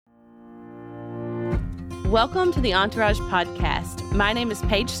Welcome to the Entourage Podcast. My name is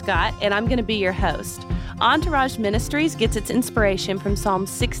Paige Scott, and I'm going to be your host. Entourage Ministries gets its inspiration from Psalm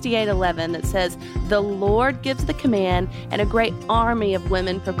 68:11 that says, "The Lord gives the command, and a great army of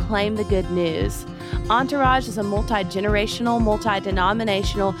women proclaim the good news." Entourage is a multi-generational,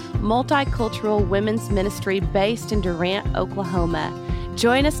 multi-denominational, multicultural women's ministry based in Durant, Oklahoma.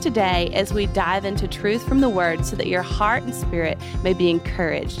 Join us today as we dive into truth from the Word so that your heart and spirit may be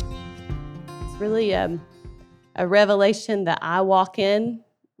encouraged. It's really a revelation that I walk in.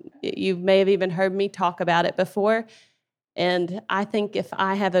 You may have even heard me talk about it before. And I think if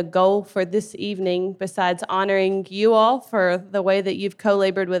I have a goal for this evening, besides honoring you all for the way that you've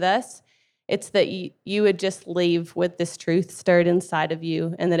co-labored with us, it's that you would just leave with this truth stirred inside of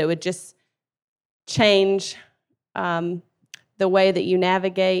you, and that it would just change the way that you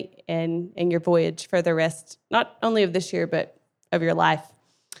navigate and your voyage for the rest, not only of this year, but of your life.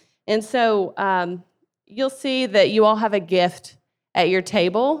 And so you'll see that you all have a gift at your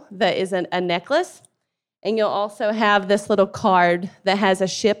table that is a necklace. And you'll also have this little card that has a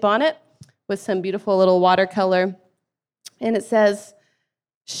ship on it with some beautiful little watercolor. And it says,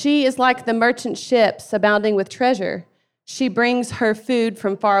 "She is like the merchant ships abounding with treasure. She brings her food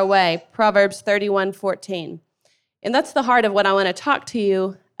from far away." Proverbs 31:14. And that's the heart of what I want to talk to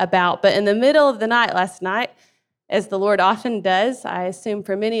you about. But in the middle of the night last night, as the Lord often does, I assume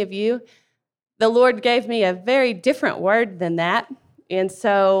for many of you, the Lord gave me a very different word than that. And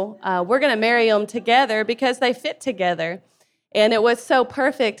so we're going to marry them together because they fit together. And it was so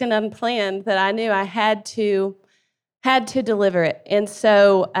perfect and unplanned that I knew I had to deliver it. And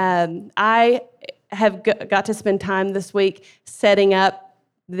so I have got to spend time this week setting up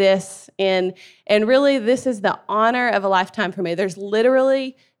this. And really, this is the honor of a lifetime for me. There's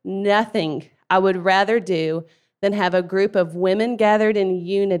literally nothing I would rather do than have a group of women gathered in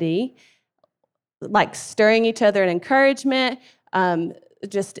unity, like stirring each other in encouragement,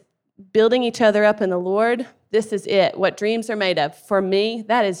 just building each other up in the Lord. This is it, what dreams are made of. For me,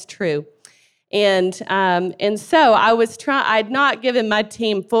 that is true. And so I'd not given my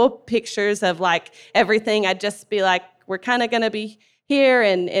team full pictures of like everything. I'd just be like, we're kind of going to be here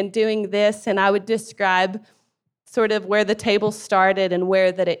and doing this. And I would describe sort of where the table started and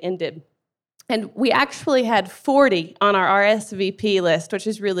where that it ended. And we actually had 40 on our RSVP list, which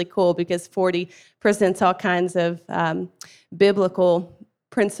is really cool because 40 presents all kinds of biblical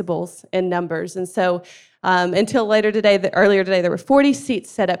principles and numbers. And so until earlier today, there were 40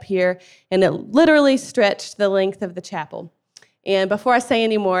 seats set up here, and it literally stretched the length of the chapel. And before I say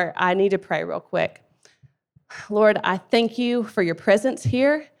any more, I need to pray real quick. Lord, I thank you for your presence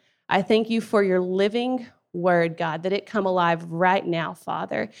here. I thank you for your living word, God, that it come alive right now,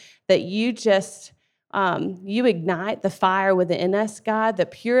 Father, that you just, you ignite the fire within us, God,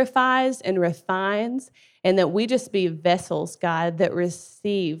 that purifies and refines, and that we just be vessels, God, that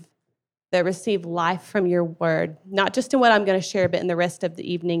receive life from your word, not just in what I'm going to share, but in the rest of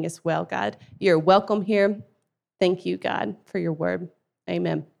the evening as well, God. You're welcome here. Thank you, God, for your word.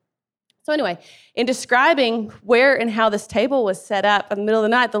 Amen. So anyway, in describing where and how this table was set up in the middle of the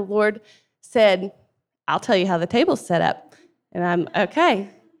night, the Lord said, "I'll tell you how the table's set up." And I'm, okay.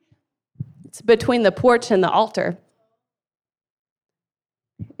 It's between the porch and the altar.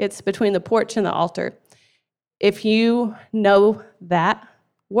 It's between the porch and the altar. If you know that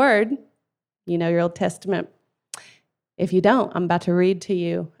word, you know your Old Testament. If you don't, I'm about to read to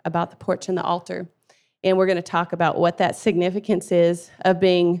you about the porch and the altar. And we're going to talk about what that significance is of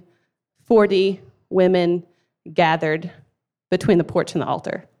being 40 women gathered between the porch and the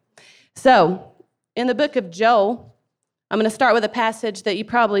altar. So, in the book of Joel, I'm going to start with a passage that you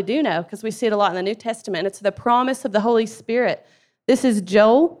probably do know because we see it a lot in the New Testament. It's the promise of the Holy Spirit. This is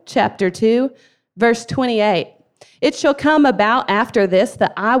Joel chapter 2, verse 28. "It shall come about after this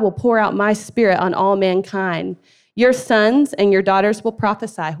that I will pour out my spirit on all mankind. Your sons and your daughters will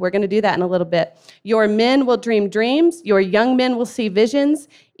prophesy." We're going to do that in a little bit. "Your men will dream dreams. Your young men will see visions.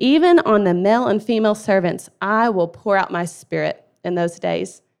 Even on the male and female servants, I will pour out my spirit in those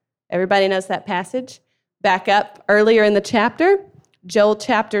days." Everybody knows that passage? Back up earlier in the chapter, Joel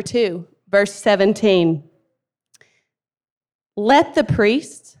chapter 2, verse 17. "Let the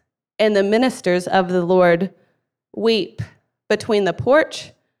priests and the ministers of the Lord weep between the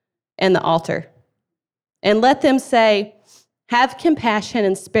porch and the altar. And let them say, 'Have compassion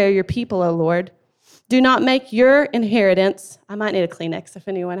and spare your people, O Lord. Do not make your inheritance,'" I might need a Kleenex if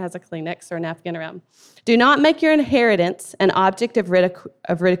anyone has a Kleenex or a napkin around. "Do not make your inheritance an object of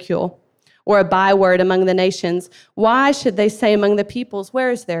ridicule or a byword among the nations. Why should they say among the peoples,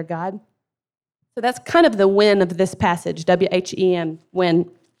 'Where is their God?'" So that's kind of the win of this passage, W-H-E-N,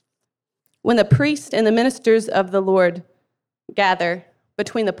 win. When the priest and the ministers of the Lord gather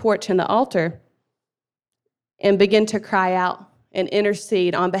between the porch and the altar and begin to cry out and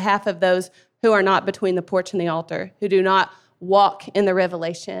intercede on behalf of those who are not between the porch and the altar, who do not walk in the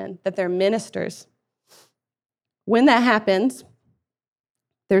revelation, that they're ministers. When that happens,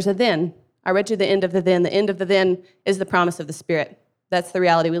 there's a then. I read you the end of the then. The end of the then is the promise of the Spirit. That's the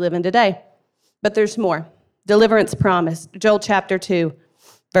reality we live in today. But there's more. Deliverance promised. Joel chapter 2,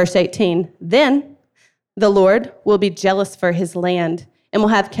 verse 18. Then the Lord will be jealous for his land and will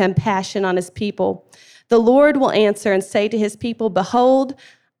have compassion on his people. The Lord will answer and say to his people, behold,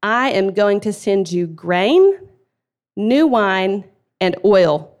 I am going to send you grain, new wine, and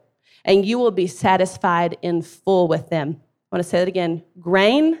oil, and you will be satisfied in full with them. I want to say that again.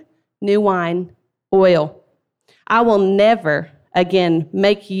 Grain, new wine, oil. I will never again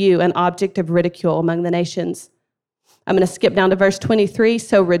make you an object of ridicule among the nations. I'm going to skip down to verse 23.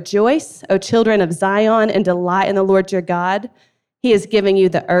 So rejoice, O children of Zion, and delight in the Lord your God. He is giving you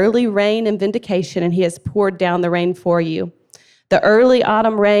the early rain and vindication, and he has poured down the rain for you. The early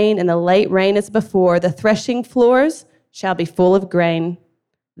autumn rain and the late rain is before. The threshing floors shall be full of grain.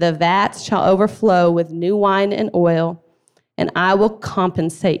 The vats shall overflow with new wine and oil. And I will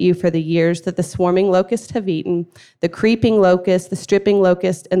compensate you for the years that the swarming locusts have eaten, the creeping locust, the stripping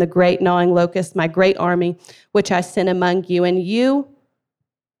locust, and the great gnawing locust, my great army, which I sent among you. And you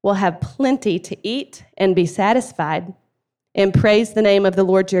will have plenty to eat and be satisfied. And praise the name of the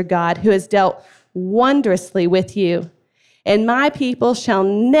Lord your God, who has dealt wondrously with you. And my people shall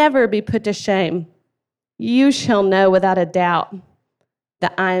never be put to shame. You shall know without a doubt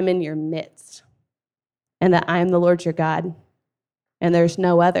that I am in your midst, and that I am the Lord your God, and there's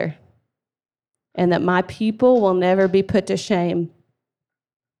no other, and that my people will never be put to shame.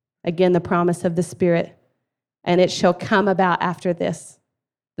 Again, the promise of the Spirit. And it shall come about after this,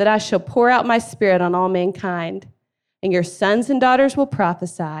 that I shall pour out my Spirit on all mankind, and your sons and daughters will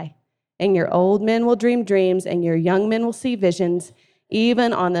prophesy, and your old men will dream dreams, and your young men will see visions.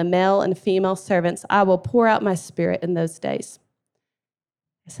 Even on the male and female servants, I will pour out my Spirit in those days.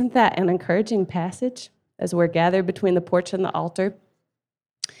 Isn't that an encouraging passage as we're gathered between the porch and the altar?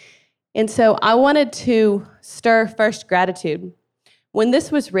 And so I wanted to stir first gratitude. When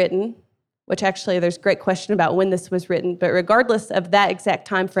this was written, which actually there's a great question about when this was written, but regardless of that exact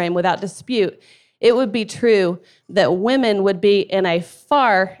time frame, without dispute, it would be true that women would be in a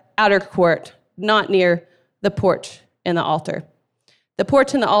far outer court, not near the porch and the altar. The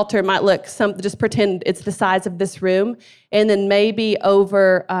porch and the altar might look, just pretend it's the size of this room, and then maybe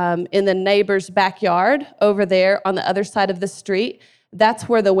over in the neighbor's backyard over there on the other side of the street, that's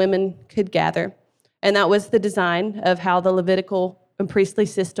where the women could gather. And that was the design of how the Levitical and priestly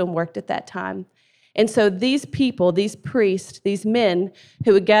system worked at that time. And so these people, these priests, these men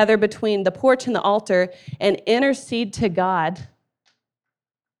who would gather between the porch and the altar and intercede to God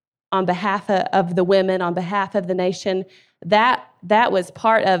on behalf of the women, on behalf of the nation, that was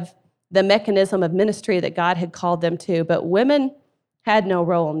part of the mechanism of ministry that God had called them to. But women had no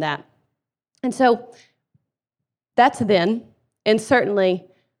role in that. And so that's then. And certainly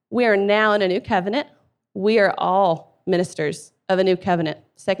we are now in a new covenant. We are all ministers of a new covenant.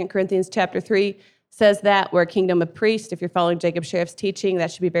 2 Corinthians chapter 3 says that we're a kingdom of priests. If you're following Jacob Sheriff's teaching,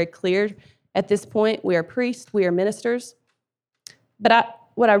 that should be very clear at this point. We are priests, we are ministers. But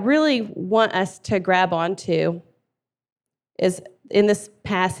what I really want us to grab onto is in this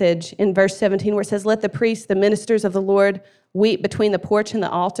passage in verse 17 where it says, let the priests, the ministers of the Lord, weep between the porch and the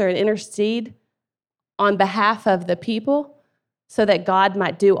altar and intercede on behalf of the people so that God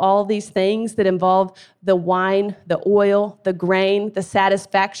might do all these things that involve the wine, the oil, the grain, the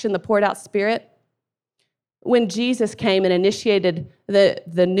satisfaction, the poured out Spirit. When Jesus came and initiated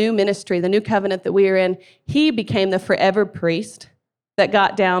the new ministry, the new covenant that we are in, he became the forever priest that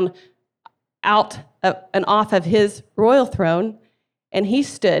got down out and off of his royal throne, and he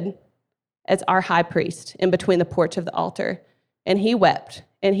stood as our high priest in between the porch of the altar, and he wept,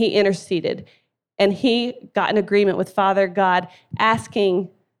 and he interceded, and he got an agreement with Father God asking,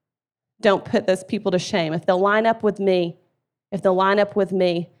 don't put those people to shame. If they'll line up with me,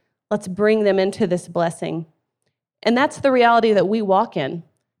 let's bring them into this blessing. And that's the reality that we walk in,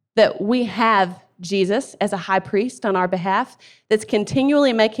 that we have Jesus as a high priest on our behalf that's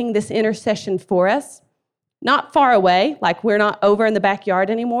continually making this intercession for us, not far away, like we're not over in the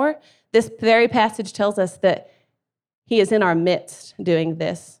backyard anymore. This very passage tells us that he is in our midst doing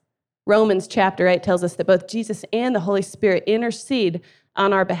this. Romans chapter 8 tells us that both Jesus and the Holy Spirit intercede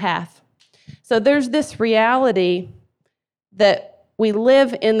on our behalf. So there's this reality that we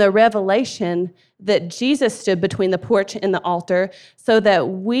live in the revelation that Jesus stood between the porch and the altar so that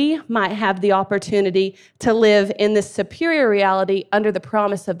we might have the opportunity to live in this superior reality under the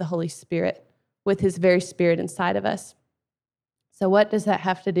promise of the Holy Spirit with his very Spirit inside of us. So what does that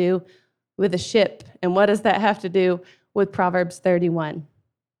have to do with a ship? And what does that have to do with Proverbs 31?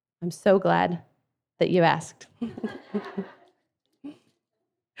 I'm so glad that you asked.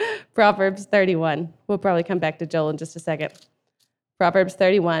 Proverbs 31. We'll probably come back to Joel in just a second. Proverbs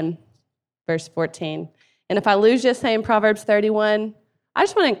 31, verse 14. And if I lose you saying Proverbs 31, I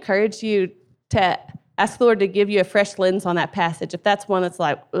just want to encourage you to ask the Lord to give you a fresh lens on that passage. If that's one that's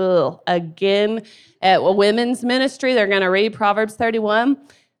like, ugh, again, at a women's ministry, they're going to read Proverbs 31.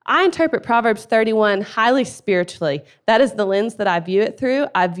 I interpret Proverbs 31 highly spiritually. That is the lens that I view it through.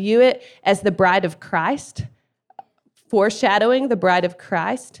 I view it as the bride of Christ, foreshadowing the bride of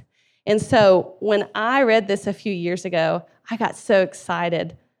Christ. And so when I read this a few years ago, I got so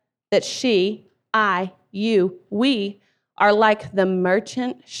excited that she, I, you, we are like the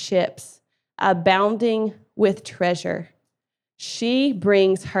merchant ships abounding with treasure. She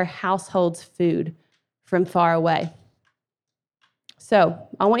brings her household's food from far away. So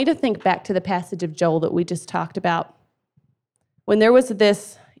I want you to think back to the passage of Joel that we just talked about. When there was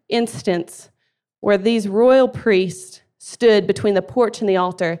this instance where these royal priests stood between the porch and the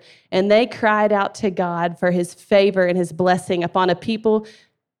altar, and they cried out to God for his favor and his blessing upon a people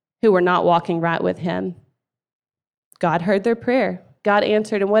who were not walking right with him. God heard their prayer. God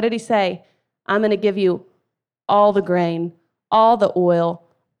answered, and what did he say? I'm going to give you all the grain, all the oil,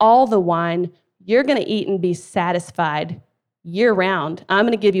 all the wine. You're going to eat and be satisfied year-round. I'm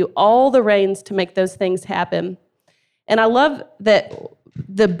going to give you all the rains to make those things happen. And I love that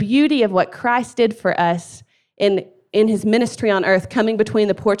the beauty of what Christ did for us in his ministry on earth, coming between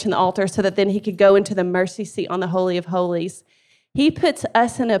the porch and the altar so that then he could go into the mercy seat on the Holy of Holies. He puts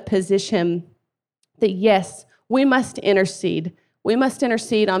us in a position that, yes, we must intercede. We must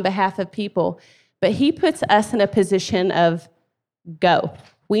intercede on behalf of people. But he puts us in a position of go.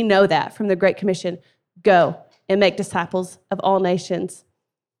 We know that from the Great Commission. Go and make disciples of all nations.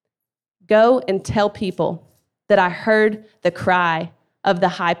 Go and tell people that I heard the cry of the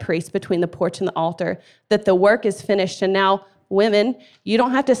high priest between the porch and the altar, that the work is finished. And now, women, you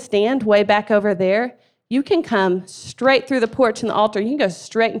don't have to stand way back over there. You can come straight through the porch and the altar. You can go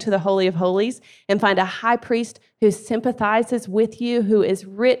straight into the Holy of Holies and find a high priest who sympathizes with you, who is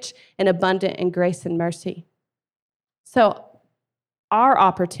rich and abundant in grace and mercy. So our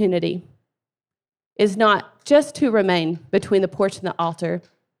opportunity is not just to remain between the porch and the altar,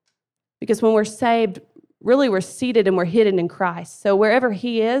 because when we're saved, really we're seated and we're hidden in Christ. So wherever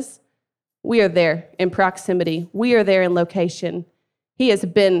he is, we are there in proximity. We are there in location. He has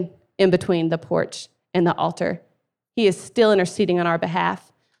been in between the porch and the altar. He is still interceding on our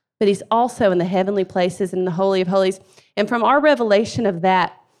behalf, but he's also in the heavenly places in the Holy of Holies. And from our revelation of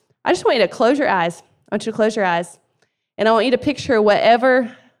that, I just want you to close your eyes. I want you to close your eyes, and I want you to picture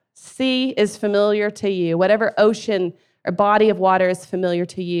whatever sea is familiar to you, whatever ocean or body of water is familiar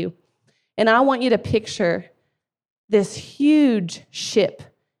to you. And I want you to picture this huge ship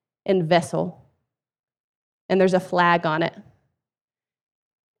and vessel, and there's a flag on it.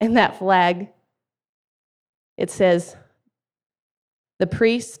 And that flag, it says, the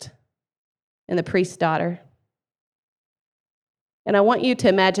priest and the priest's daughter. And I want you to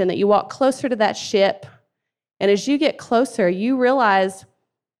imagine that you walk closer to that ship, and as you get closer, you realize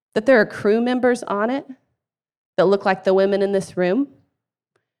that there are crew members on it that look like the women in this room,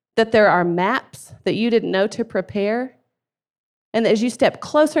 that there are maps that you didn't know to prepare, and as you step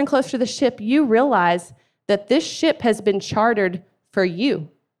closer and closer to the ship, you realize that this ship has been chartered for you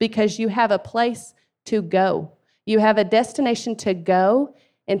because you have a place to go. You have a destination to go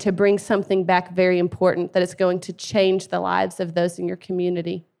and to bring something back very important that is going to change the lives of those in your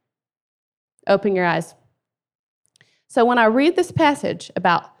community. Open your eyes. So when I read this passage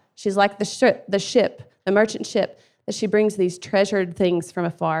about she's like the ship, the merchant ship, that she brings these treasured things from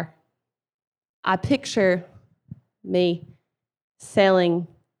afar, I picture me sailing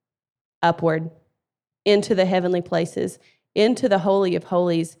upward into the heavenly places, into the Holy of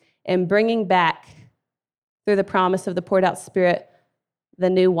Holies, and bringing back, through the promise of the poured out Spirit, the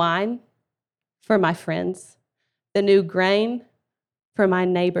new wine for my friends, the new grain for my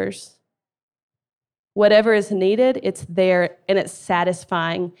neighbors. Whatever is needed, it's there and it's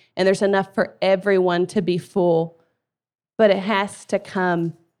satisfying, and there's enough for everyone to be full, but it has to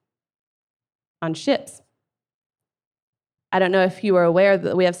come on ships. I don't know if you are aware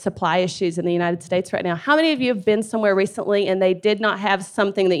that we have supply issues in the United States right now. How many of you have been somewhere recently and they did not have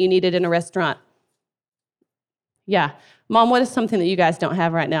something that you needed in a restaurant? Yeah. Mom, what is something that you guys don't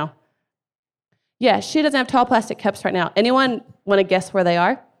have right now? Yeah, she doesn't have tall plastic cups right now. Anyone want to guess where they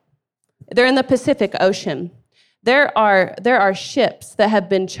are? They're in the Pacific Ocean. There are ships that have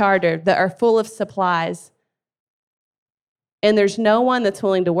been chartered that are full of supplies, and there's no one that's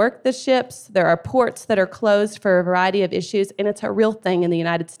willing to work the ships. There are ports that are closed for a variety of issues, and it's a real thing in the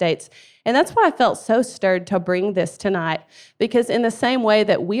United States. And that's why I felt so stirred to bring this tonight, because in the same way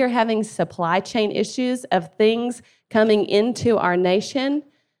that we are having supply chain issues of things coming into our nation,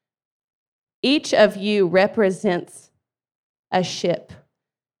 each of you represents a ship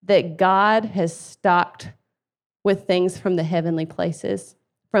that God has stocked with things from the heavenly places,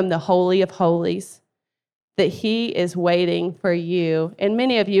 from the Holy of Holies, that He is waiting for you. And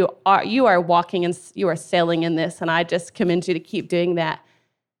many of you are walking and you are sailing in this, and I just commend you to keep doing that.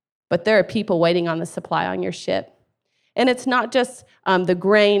 But there are people waiting on the supply on your ship. And it's not just the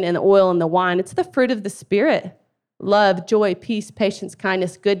grain and the oil and the wine, it's the fruit of the Spirit: love, joy, peace, patience,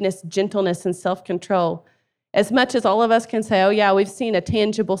 kindness, goodness, gentleness, and self-control. As much as all of us can say, oh yeah, we've seen a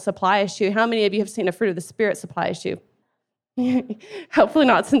tangible supply issue, how many of you have seen a fruit of the Spirit supply issue? Hopefully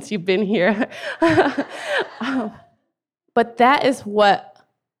not, since you've been here. But that is what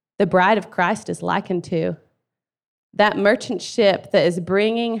the bride of Christ is likened to. That merchant ship that is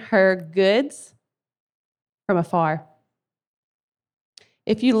bringing her goods from afar.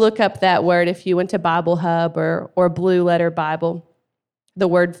 If you look up that word, if you went to Bible Hub or Blue Letter Bible, the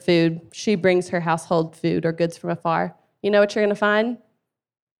word food, she brings her household food or goods from afar. You know what you're going to find?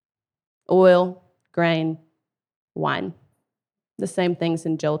 Oil, grain, wine. The same things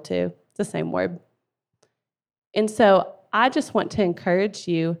in Joel 2. It's the same word. And so I just want to encourage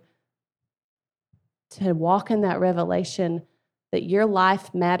you to walk in that revelation that your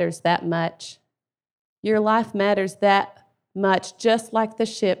life matters that much. Your life matters that much, just like the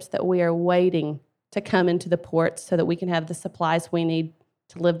ships that we are waiting to come into the ports so that we can have the supplies we need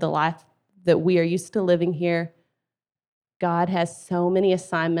to live the life that we are used to living here. God has so many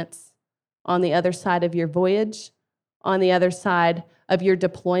assignments on the other side of your voyage, on the other side of your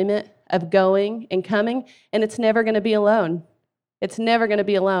deployment, of going and coming, and it's never going to be alone. It's never going to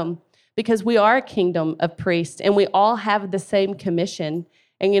be alone, because we are a kingdom of priests, and we all have the same commission.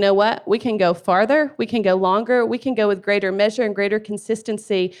 And you know what? We can go farther, we can go longer, we can go with greater measure and greater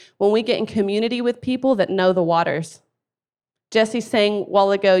consistency when we get in community with people that know the waters. Jesse sang a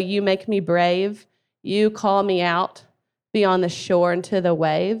while ago, you make me brave, you call me out beyond the shore into the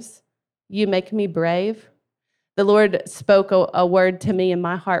waves, you make me brave. The Lord spoke a word to me in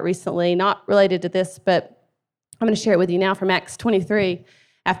my heart recently, not related to this, but I'm going to share it with you now from Acts 23.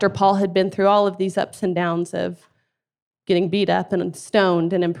 After Paul had been through all of these ups and downs of getting beat up and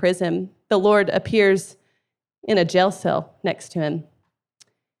stoned and in prison, the Lord appears in a jail cell next to him.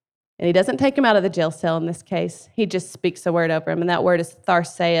 And He doesn't take him out of the jail cell in this case. He just speaks a word over him, and that word is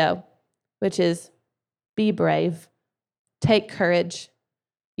tharseo, which is be brave, take courage.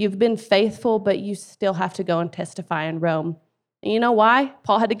 You've been faithful, but you still have to go and testify in Rome. And you know why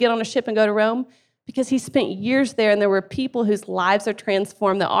Paul had to get on a ship and go to Rome? Because he spent years there, and there were people whose lives are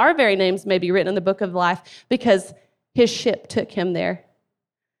transformed, that our very names may be written in the book of life because his ship took him there.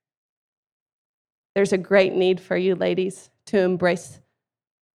 There's a great need for you, ladies, to embrace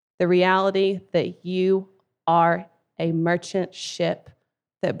the reality that you are a merchant ship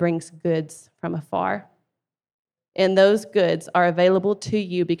that brings goods from afar. And those goods are available to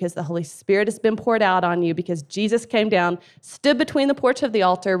you because the Holy Spirit has been poured out on you, because Jesus came down, stood between the porch of the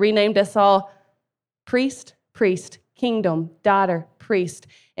altar, renamed us all priest, kingdom, daughter, priest,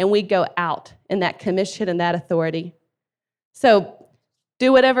 and we go out in that commission and that authority. So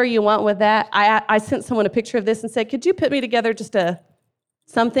do whatever you want with that. I sent someone a picture of this and said, could you put me together just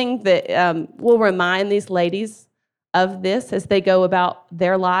something that will remind these ladies of this as they go about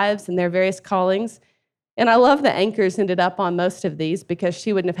their lives and their various callings. And I love that Anchors ended up on most of these, because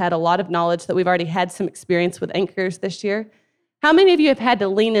she wouldn't have had a lot of knowledge that we've already had some experience with Anchors this year. How many of you have had to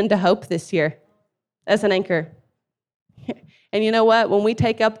lean into hope this year as an anchor? And you know what? When we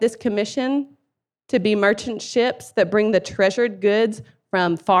take up this commission to be merchant ships that bring the treasured goods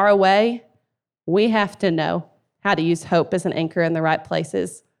from far away, we have to know how to use hope as an anchor in the right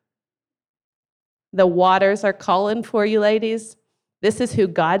places. The waters are calling for you, ladies. This is who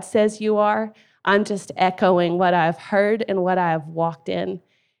God says you are. I'm just echoing what I've heard and what I have walked in.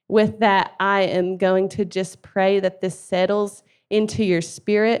 With that, I am going to just pray that this settles into your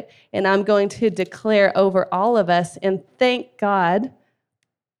spirit, and I'm going to declare over all of us and thank God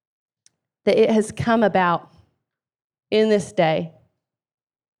that it has come about in this day,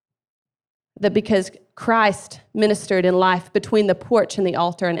 that because Christ ministered in life between the porch and the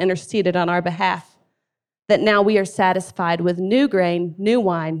altar and interceded on our behalf, that now we are satisfied with new grain, new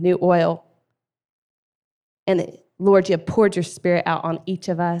wine, new oil. And Lord, you have poured your Spirit out on each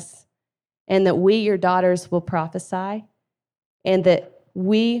of us, and that we, your daughters, will prophesy, and that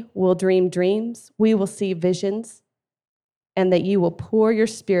we will dream dreams, we will see visions, and that you will pour your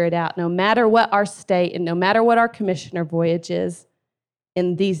Spirit out no matter what our state and no matter what our commissioner voyage is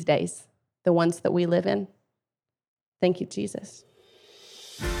in these days, the ones that we live in. Thank you, Jesus.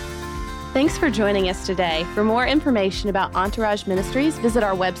 Thanks for joining us today. For more information about Entourage Ministries, visit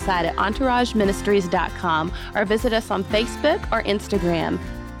our website at entourageministries.com or visit us on Facebook or Instagram.